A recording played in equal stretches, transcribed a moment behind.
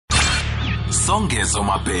Songezo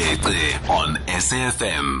Mapete on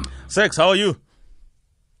SAFM. Sex, how are you?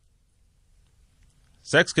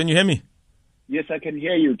 Sex, can you hear me? Yes, I can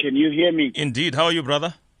hear you. Can you hear me? Indeed. How are you,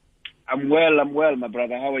 brother? I'm well, my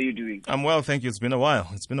brother. How are you doing? I'm well, thank you. It's been a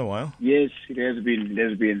while. Yes, it has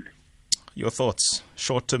been. Your thoughts?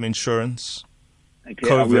 Short-term insurance, Okay,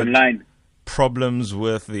 are we COVID, online? problems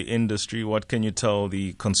with the industry. What can you tell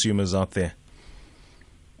the consumers out there?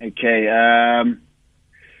 Okay. I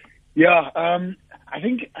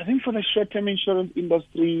think for the short-term insurance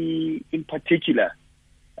industry in particular,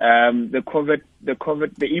 the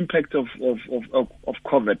impact of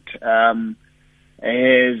COVID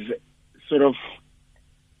has sort of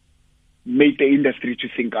made the industry to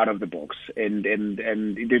think out of the box, and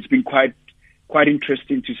it's been quite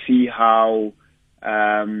interesting to see how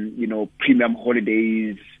premium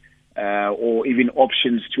holidays or even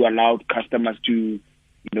options to allow customers to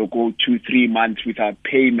go 2-3 months without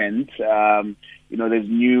payment. There's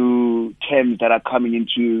new terms that are coming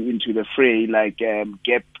into the fray, like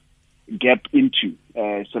gap into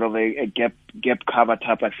sort of a gap cover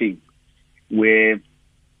type of thing, where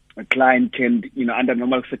a client can, under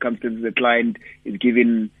normal circumstances, the client is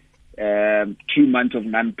given 2 months of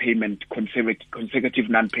non-payment, consecutive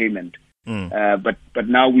non-payment. But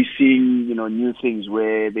now we're seeing, new things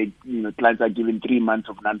where clients are given 3 months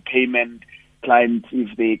of non-payment. Clients,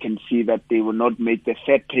 if they can see that they will not make the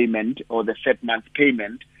third payment or the third month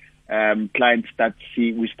payment,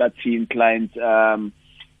 we start seeing clients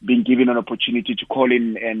being given an opportunity to call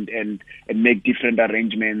in and make different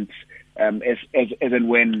arrangements as and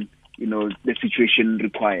when the situation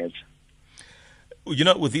requires.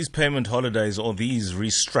 With these payment holidays or these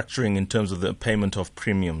restructuring in terms of the payment of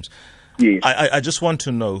premiums, yes. I just want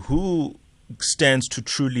to know who stands to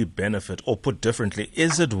truly benefit, or put differently,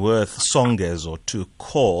 is it worth Songezo to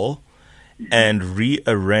call and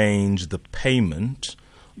rearrange the payment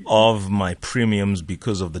of my premiums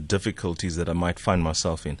because of the difficulties that I might find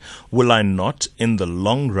myself in? Will I not, in the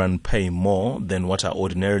long run, pay more than what I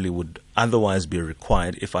ordinarily would otherwise be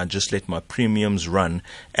required if I just let my premiums run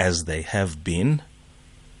as they have been?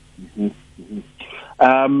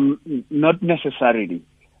 Not necessarily.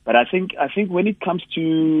 But I think when it comes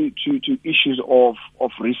to issues of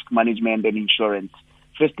risk management and insurance,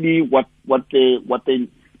 firstly, what the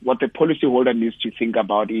policyholder needs to think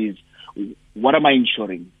about is, what am I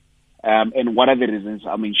insuring, and what are the reasons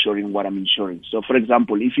I'm insuring what I'm insuring. So, for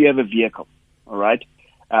example, if you have a vehicle, all right,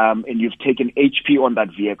 and you've taken HP on that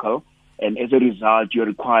vehicle, and as a result, you're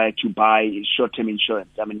required to buy short-term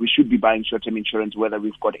insurance. I mean, we should be buying short-term insurance whether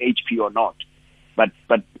we've got HP or not. But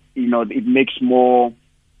it makes more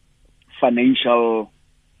financial,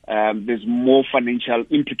 there's more financial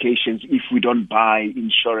implications if we don't buy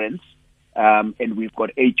insurance and we've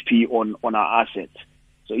got HP on our assets.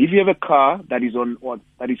 So if you have a car that is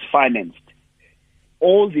financed,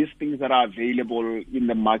 all these things that are available in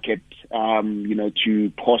the market,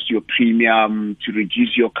 to pause your premium, to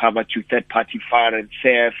reduce your cover to third-party fire and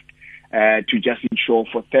theft, to just insure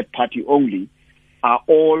for third-party only, are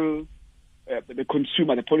all the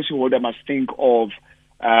consumer, the policyholder must think of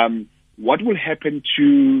what will happen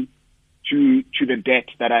to the debt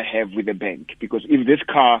that I have with the bank. Because if this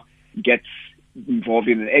car gets involved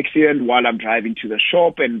in an accident while I'm driving to the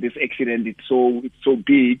shop, and this accident it's so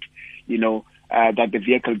big, that the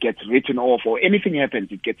vehicle gets written off, or anything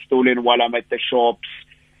happens, it gets stolen while I'm at the shops,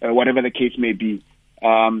 whatever the case may be.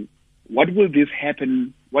 What will this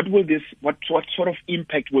happen? What sort of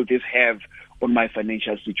impact will this have on my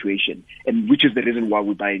financial situation? And which is the reason why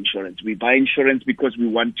we buy insurance. We buy insurance because we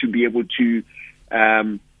want to be able to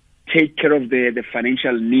take care of the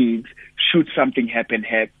financial needs should something happen,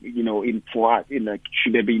 for us.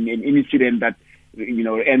 Should there be an incident that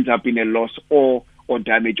ends up in a loss or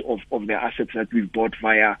damage of the assets that we've bought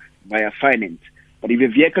via finance. But if a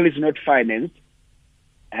vehicle is not financed,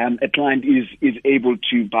 a client is able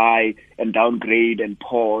to buy and downgrade and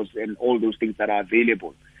pause and all those things that are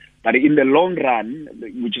available. But in the long run,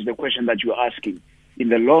 which is the question that you're asking, in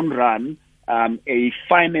the long run, a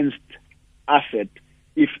financed asset,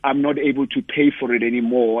 if I'm not able to pay for it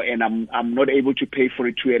anymore, and I'm not able to pay for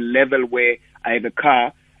it to a level where I have a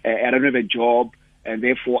car, I don't have a job, and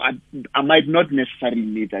therefore I might not necessarily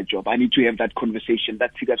need that job. I need to have that conversation,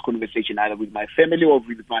 that serious conversation, either with my family or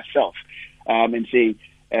with myself, and say,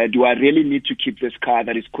 do I really need to keep this car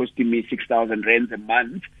that is costing me 6,000 rands a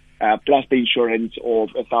month, plus the insurance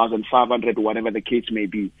of 1,500, whatever the case may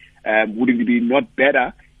be? Would it be not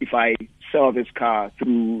better if I sell this car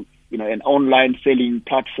through an online selling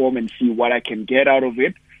platform and see what I can get out of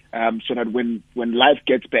it, so that when life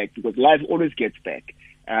gets back, because life always gets back,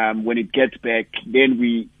 when it gets back, then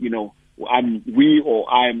we I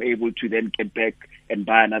am able to then get back and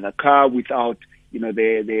buy another car without,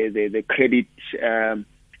 the credit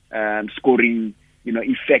scoring,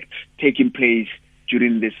 effect taking place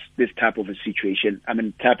during this type of a situation.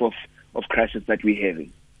 Type of crisis that we're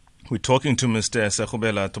having. We're talking to Mr.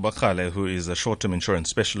 Sekgobola Thobakgale, who is a short-term insurance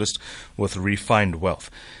specialist with Refined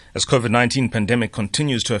Wealth. As COVID-19 pandemic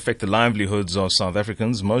continues to affect the livelihoods of South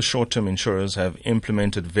Africans, most short-term insurers have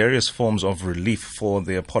implemented various forms of relief for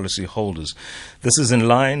their policyholders. This is in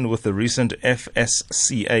line with the recent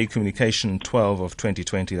FSCA Communication 12 of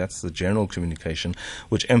 2020, that's the general communication,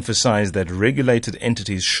 which emphasized that regulated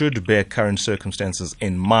entities should bear current circumstances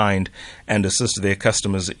in mind and assist their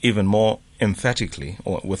customers even more emphatically,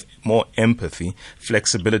 or with more empathy,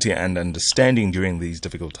 flexibility and understanding during these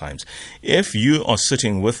difficult times. If you are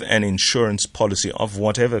sitting with an insurance policy of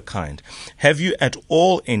whatever kind, have you at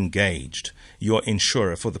all engaged your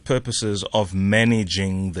insurer for the purposes of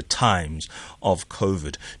managing the times of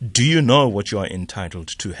COVID? Do you know what you are entitled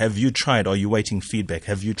to? Have you tried? Are you waiting feedback?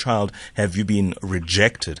 Have you tried? Have you been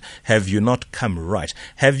rejected? Have you not come right?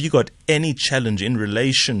 Have you got any challenge in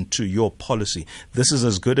relation to your policy? This is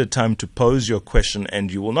as good a time to pose your question,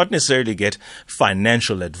 and you will not necessarily get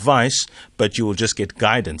financial advice, but you will just get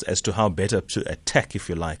guidance as to how better to attack, if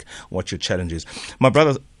you like, what your challenge is. My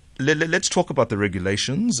brother, let's talk about the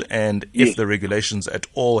regulations and if the regulations at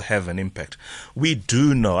all have an impact. We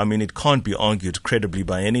do know, it can't be argued credibly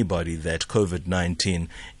by anybody that COVID-19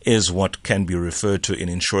 is what can be referred to in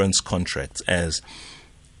insurance contracts as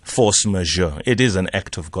force majeure. It is an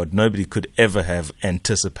act of God. Nobody could ever have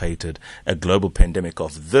anticipated a global pandemic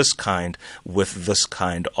of this kind with this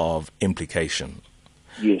kind of implication.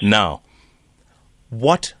 Yes. Now,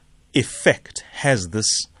 what effect has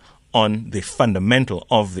this on the fundamental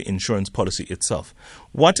of the insurance policy itself?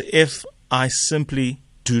 What if I simply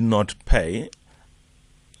do not pay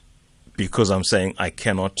because I'm saying I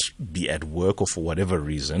cannot be at work or for whatever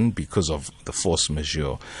reason because of the force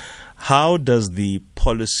majeure? How does the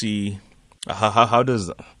policy, how does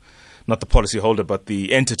not the policyholder but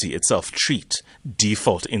the entity itself treat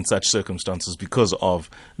default in such circumstances because of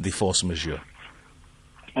the force majeure?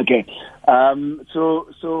 Okay,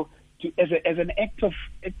 so as an act of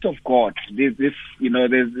God, there's this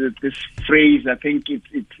phrase. I think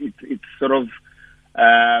it's sort of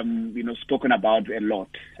spoken about a lot.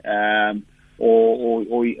 Or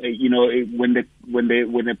when the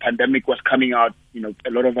pandemic was coming out, a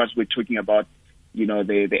lot of us were talking about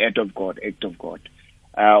the act of God,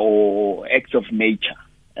 or acts of nature.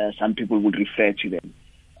 Some people would refer to them,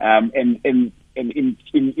 and in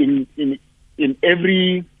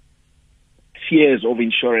every spheres of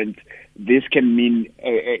insurance, this can mean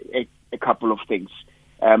a couple of things.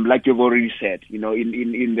 Like you've already said, in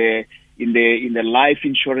the life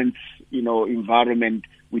insurance, environment,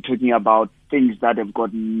 we're talking about things that have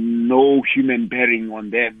got no human bearing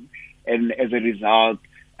on them, and as a result,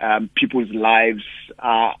 people's lives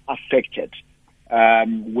are affected.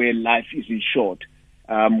 Where life is insured,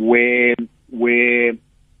 where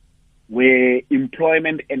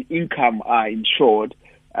employment and income are insured.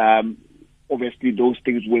 Obviously, those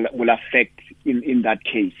things will affect in that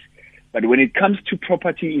case. But when it comes to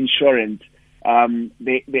property insurance,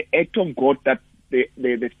 the act of God that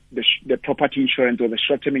the property insurance or the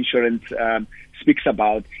short-term insurance speaks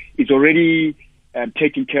about is already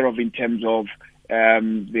taken care of in terms of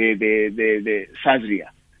the SASRIA.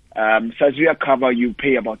 SASRIA cover, you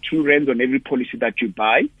pay about R2 on every policy that you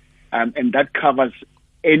buy, and that covers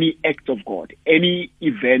any act of God, any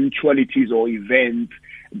eventualities or events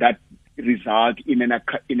that result in a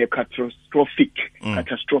catastrophic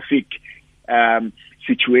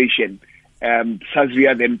situation.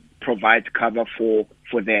 SASRIA then provides cover for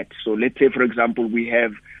that. So let's say, for example, we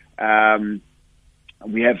have a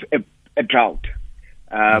drought.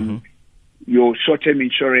 Your short-term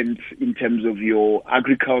insurance, in terms of your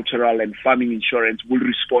agricultural and farming insurance, will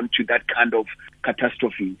respond to that kind of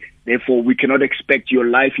catastrophe. Therefore, we cannot expect your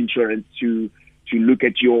life insurance to look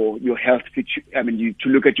at your health to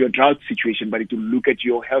look at your drought situation, but it will look at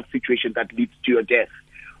your health situation that leads to your death,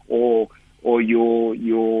 or your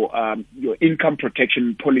income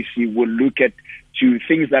protection policy will look at to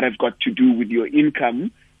things that have got to do with your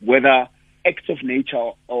income, whether acts of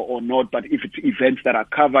nature or not, but if it's events that are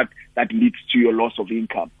covered that leads to your loss of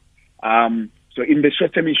income. So in the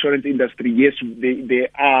short-term insurance industry, yes, the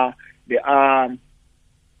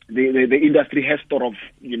industry has thought of,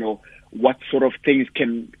 what sort of things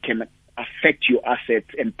can affect your assets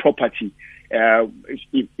and property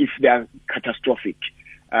if they are catastrophic.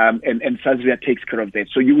 and Sasria takes care of that.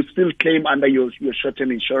 So you will still claim under your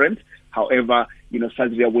short-term insurance. However,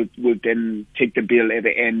 Sasria will then take the bill at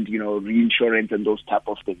the end, reinsurance and those type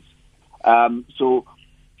of things.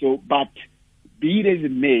 But be it as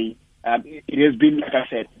it may, it has been, like I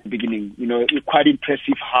said at the beginning, quite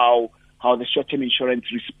impressive how the short-term insurance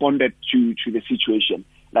responded to the situation.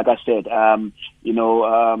 Like I said,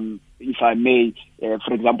 if I may,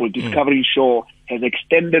 for example, Discovery Insure has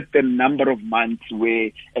extended the number of months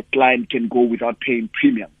where a client can go without paying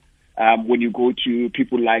premium. When you go to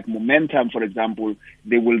people like Momentum, for example,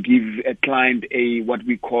 they will give a client what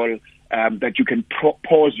we call that you can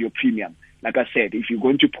pause your premium. Like I said, if you're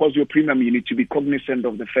going to pause your premium, you need to be cognizant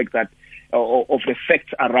of the fact that of the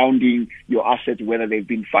facts surrounding your assets, whether they've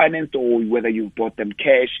been financed or whether you bought them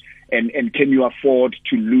cash, and can you afford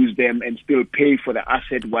to lose them and still pay for the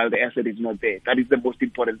asset while the asset is not there. That is the most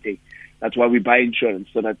important thing. That's why we buy insurance,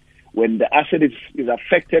 so that when the asset is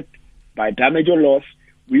affected by damage or loss,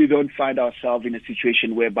 we don't find ourselves in a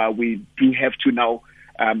situation whereby we do have to now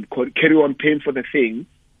carry on paying for the thing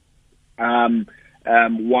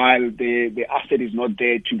while the asset is not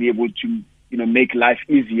there to be able to make life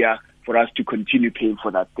easier for us to continue paying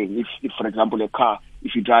for that thing. If for example, a car,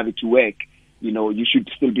 if you drive it to work, you should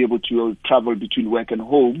still be able to travel between work and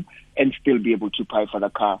home and still be able to pay for the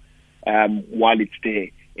car while it's there.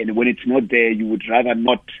 And when it's not there, you would rather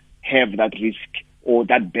not have that risk or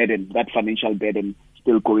that burden, that financial burden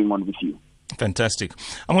still going on with you. Fantastic.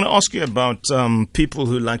 I want to ask you about people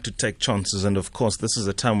who like to take chances, and of course this is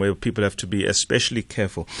a time where people have to be especially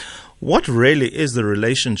careful. What really is the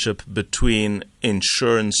relationship between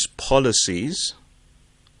insurance policies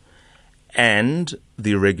and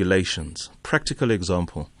the regulations? Practical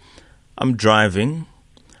example. I'm driving,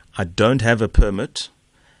 I don't have a permit,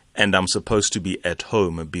 and I'm supposed to be at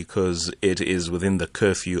home because it is within the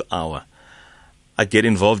curfew hour. I get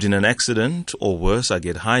involved in an accident, or worse, I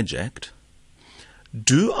get hijacked.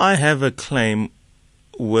 Do I have a claim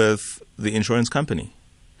with the insurance company?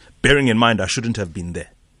 Bearing in mind I shouldn't have been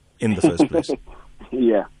there in the first place.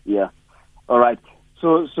 Yeah. All right.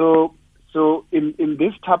 So in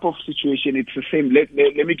this type of situation, it's the same. Let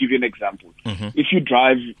me give you an example. Mm-hmm. If you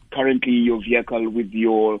drive currently your vehicle with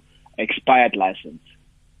your expired license,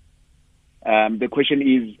 the question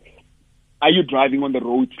is, are you driving on the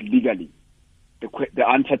roads legally? The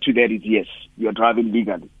answer to that is yes, you are driving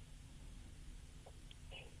legally.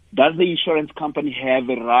 Does the insurance company have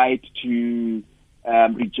a right to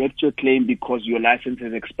reject your claim because your license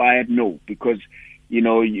has expired? No, because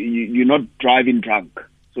you're not driving drunk.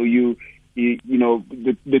 So the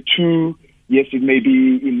two, yes, it may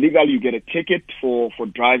be illegal. You get a ticket for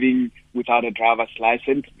driving without a driver's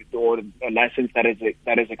license or a license that is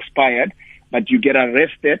expired, but you get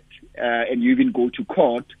arrested and you even go to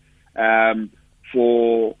court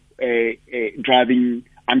for driving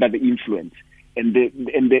under the influence. And the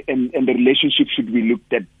relationship should be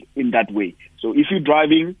looked at in that way. So if you're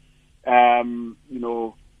driving, it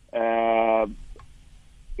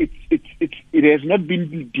has not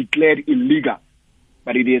been declared illegal,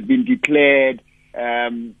 but it has been declared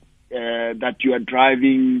that you are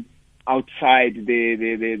driving outside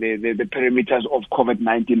the perimeters of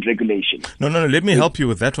COVID-19 regulation. No. Let me help you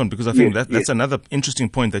with that one, because I think that's another interesting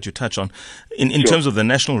point that you touch on. In terms of the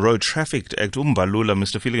National Road Traffic Act,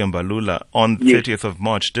 Mr. Filiga Mbalula, on 30th of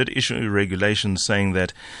March, did issue regulations saying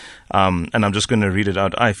that, and I'm just going to read it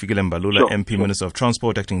out. I, Fikile Mbalula, MP, Minister of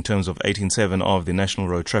Transport, acting in terms of 18.7 of the National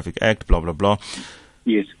Road Traffic Act, blah, blah, blah.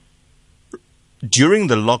 Yes. During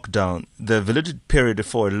the lockdown, the validity period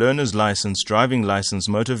for a learner's license, driving license,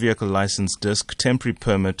 motor vehicle license, disc, temporary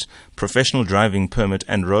permit, professional driving permit,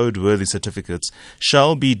 and roadworthy certificates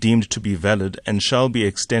shall be deemed to be valid and shall be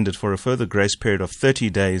extended for a further grace period of 30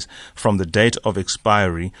 days from the date of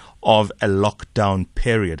expiry of a lockdown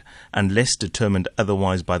period, unless determined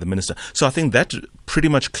otherwise by the minister. So I think that pretty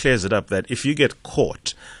much clears it up, that if you get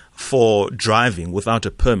caught for driving without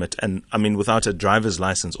a permit, and without a driver's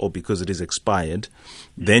license, or because it is expired,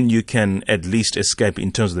 then you can at least escape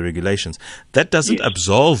in terms of the regulations. That doesn't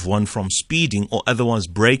absolve one from speeding or otherwise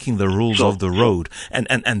breaking the rules of the road.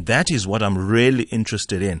 And that is what I'm really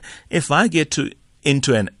interested in. If I get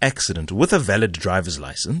into an accident with a valid driver's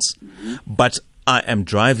license, but I am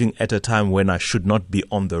driving at a time when I should not be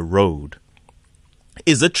on the road,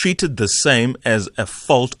 is it treated the same as a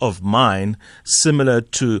fault of mine, similar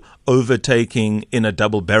to overtaking in a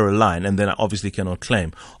double barrel line, and then I obviously cannot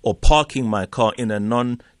claim, or parking my car in a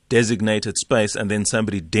non-designated space and then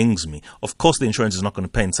somebody dings me? Of course, the insurance is not going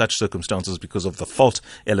to pay in such circumstances because of the fault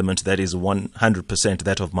element that is 100%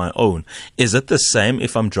 that of my own. Is it the same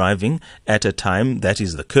if I'm driving at a time that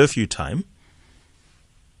is the curfew time?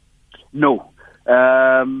 No.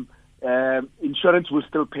 Insurance will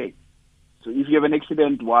still pay. So if you have an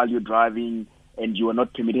accident while you're driving and you are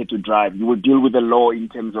not permitted to drive, you will deal with the law in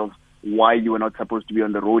terms of why you are not supposed to be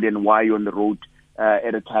on the road and why you're on the road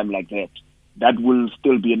at a time like that. That will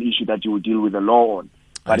still be an issue that you will deal with the law on.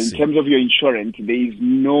 But in terms of your insurance, there is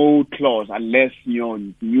no clause unless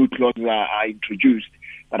new clauses are introduced.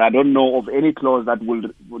 But I don't know of any clause that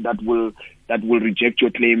will reject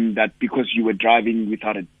your claim that because you were driving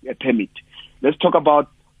without a permit. Let's talk about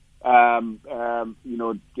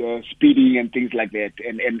speeding and things like that,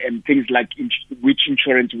 and things like which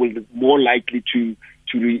insurance will more likely to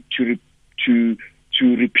repudiate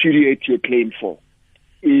your claim for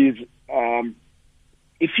is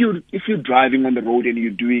if you're driving on the road and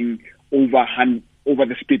you're doing over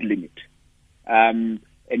the speed limit, and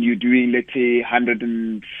you're doing, let's say,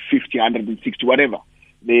 150, 160, whatever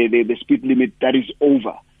the speed limit that is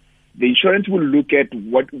over, the insurance will look at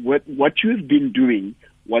what you've been doing.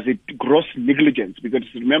 Was it gross negligence? Because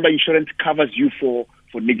remember, insurance covers you for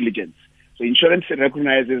negligence. So insurance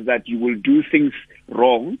recognizes that you will do things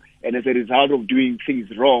wrong, and as a result of doing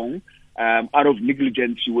things wrong, out of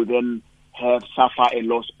negligence, you will then suffer a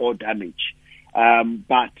loss or damage.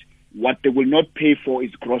 But what they will not pay for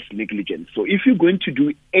is gross negligence. So if you're going to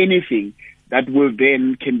do anything that will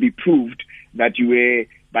then can be proved that you were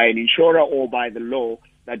by an insurer or by the law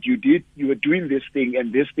that you were doing this thing,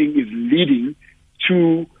 and this thing is leading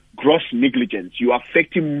to gross negligence. You are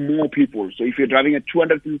affecting more people. So if you're driving at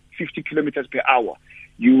 250 kilometers per hour,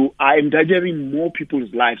 you are endangering more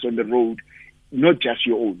people's lives on the road, not just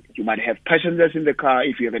your own. You might have passengers in the car.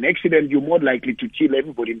 If you have an accident, you're more likely to kill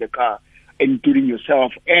everybody in the car, including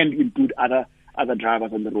yourself, and include other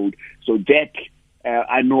drivers on the road. So that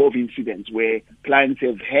I know of incidents where clients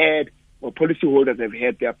have had, or policyholders have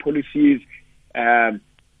had their policies, or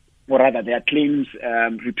rather their claims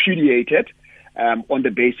repudiated on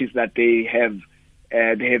the basis that they have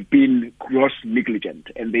been gross negligent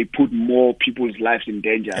and they put more people's lives in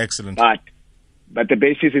danger. Excellent. But the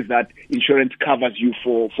basis is that insurance covers you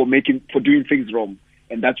for doing things wrong,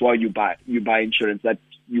 and that's why you buy insurance, that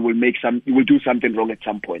you will do something wrong at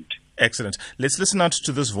some point. Excellent. Let's listen out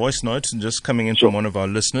to this voice note just coming in from one of our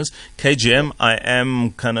listeners. KGM, I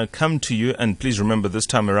am going to come to you, and please remember this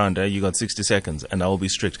time around, you got 60 seconds, and I will be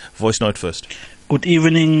strict. Voice note first. Good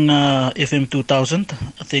evening, FM 2000.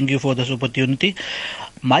 Thank you for this opportunity.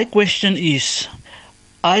 My question is,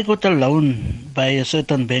 I got a loan by a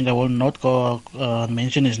certain bank. I will not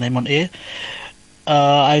mention his name on air.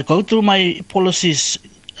 I go through my policies.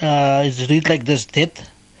 It's read like this: death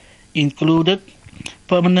included,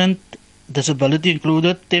 permanent disability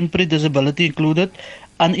included, temporary disability included,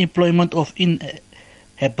 unemployment of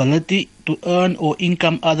inability to earn or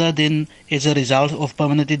income other than as a result of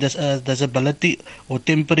permanent disability or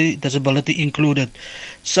temporary disability included.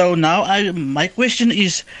 So now my question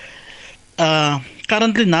is,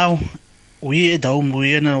 currently now we at home,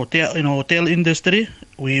 we in a hotel industry,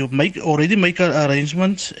 we already make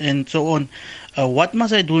arrangements and so on. What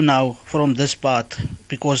must I do now from this part?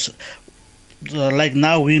 Because like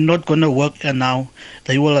now we're not going to work, and now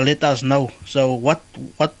they will let us know. So what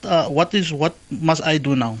must I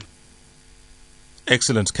do now?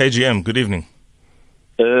 Excellent. KGM, good evening.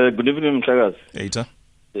 Good evening, Mhlagas. Eita.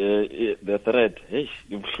 The thread, hey,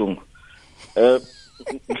 you've flung.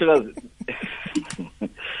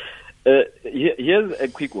 Here's a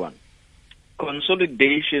quick one.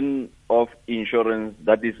 Consolidation of insurance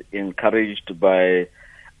that is encouraged by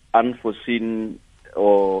unforeseen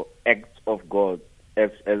or acts of God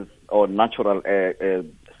as or natural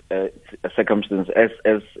circumstance,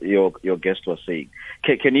 as your guest was saying.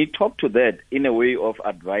 Can you talk to that in a way of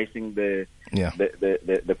advising the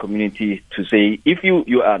community to say, if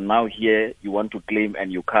you are now here, you want to claim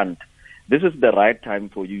and you can't, this is the right time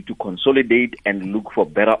for you to consolidate and look for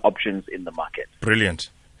better options in the market.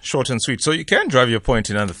 Brilliant. Short and sweet. So you can drive your point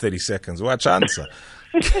in under 30 seconds. Watch answer.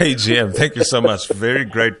 KGM, thank you so much. Very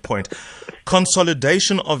great point.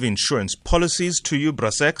 Consolidation of insurance policies to you,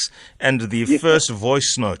 Brasex, and the first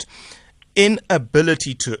voice note.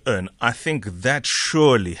 Inability to earn. I think that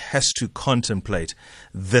surely has to contemplate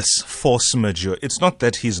this force majeure. It's not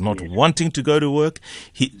that he's not wanting to go to work.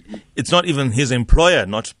 It's not even his employer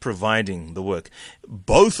not providing the work.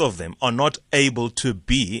 Both of them are not able to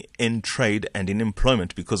be in trade and in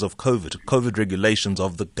employment because of COVID regulations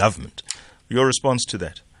of the government. Your response to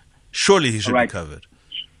that? Surely he should be covered.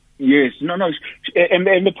 Yes, no,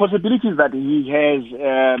 and the possibility is that he has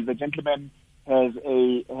the gentleman has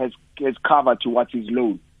cover towards his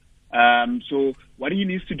loan. So what he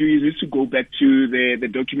needs to do is to go back to the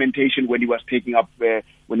documentation when he was taking up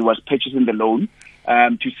when he was purchasing the loan,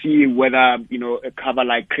 to see whether, a cover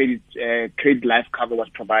like credit life cover was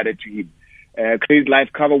provided to him. Credit life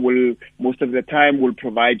cover will, most of the time, will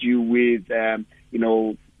provide you with,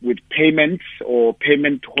 with payments or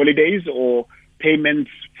payment holidays or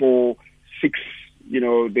payments for 6,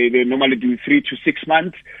 they normally do 3 to 6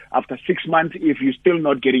 months. After 6 months, if you're still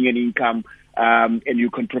not getting any income, and you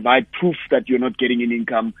can provide proof that you're not getting any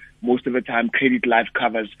income, most of the time credit life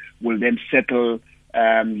covers will then settle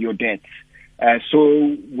your debts.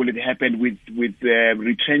 So will it happen with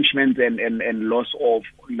retrenchment and loss of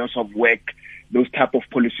work? Those type of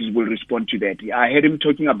policies will respond to that. I heard him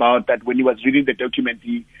talking about that when he was reading the document.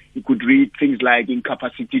 He could read things like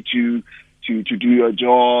incapacity to do your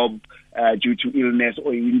job due to illness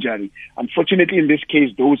or injury. Unfortunately, in this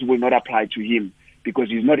case, those will not apply to him because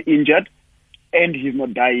he's not injured and he's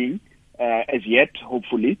not dying as yet,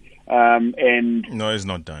 hopefully. And no, he's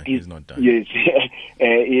not dying. He's not dying. Yes,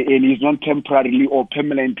 and he's not temporarily or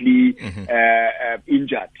permanently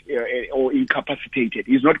injured or incapacitated.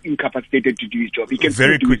 He's not incapacitated to do his job. He can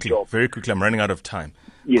very still do his job. Very quickly, I'm running out of time.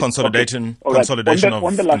 Yes, consolidation okay. Consolidation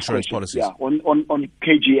on the of last insurance question, policies. Yeah, on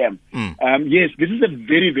KGM. Yes, this is a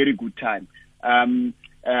very, very good time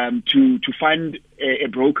to find a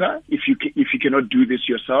broker if you cannot do this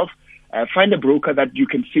yourself. Find a broker that you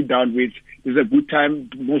can sit down with. This is a good time.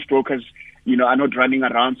 Most brokers, are not running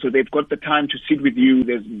around, so they've got the time to sit with you.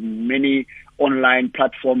 There's many online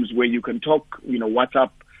platforms where you can talk, WhatsApp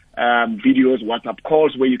videos, WhatsApp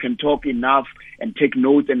calls, where you can talk enough and take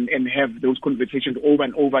notes and have those conversations over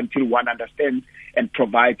and over until one understands and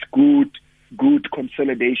provides good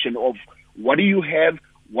consolidation of what do you have,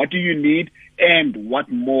 what do you need, and what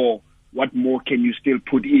more can you still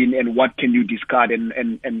put in and what can you discard and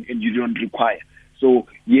you don't require. So,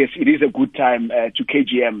 yes, it is a good time to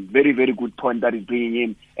KGM. Very, very good point that is bringing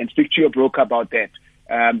in. And speak to your broker about that.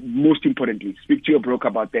 Most importantly, speak to your broker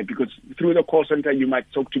about that because through the call center, you might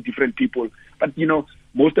talk to different people. But,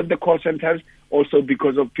 most of the call centers, also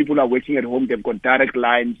because of people are working at home, they've got direct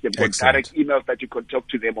lines, they've got direct emails that you can talk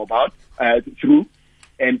to them about through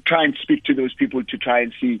and try and speak to those people to try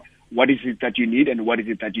and see what is it that you need and what is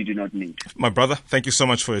it that you do not need. My brother, thank you so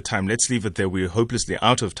much for your time. Let's leave it there. We're hopelessly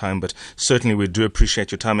out of time, but certainly we do appreciate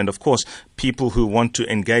your time. And of course, people who want to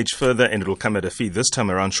engage further, and it will come at a fee this time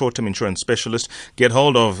around, short-term insurance specialist, get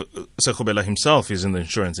hold of Sekgobola himself. He's in the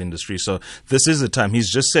insurance industry. So this is the time. He's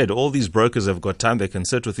just said all these brokers have got time. They can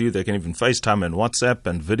sit with you. They can even FaceTime and WhatsApp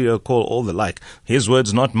and video call, all the like. His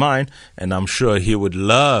words, not mine. And I'm sure he would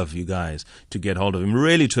love you guys to get hold of him,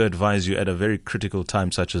 really to advise you at a very critical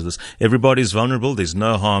time such as this. Everybody's vulnerable. There's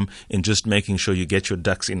no harm in just making sure you get your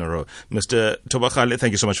ducks in a row. Mr. Thobakgale,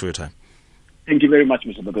 thank you so much for your time. Thank you very much,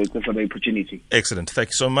 Mr. Bagay, for the opportunity. Excellent. Thank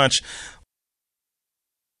you so much.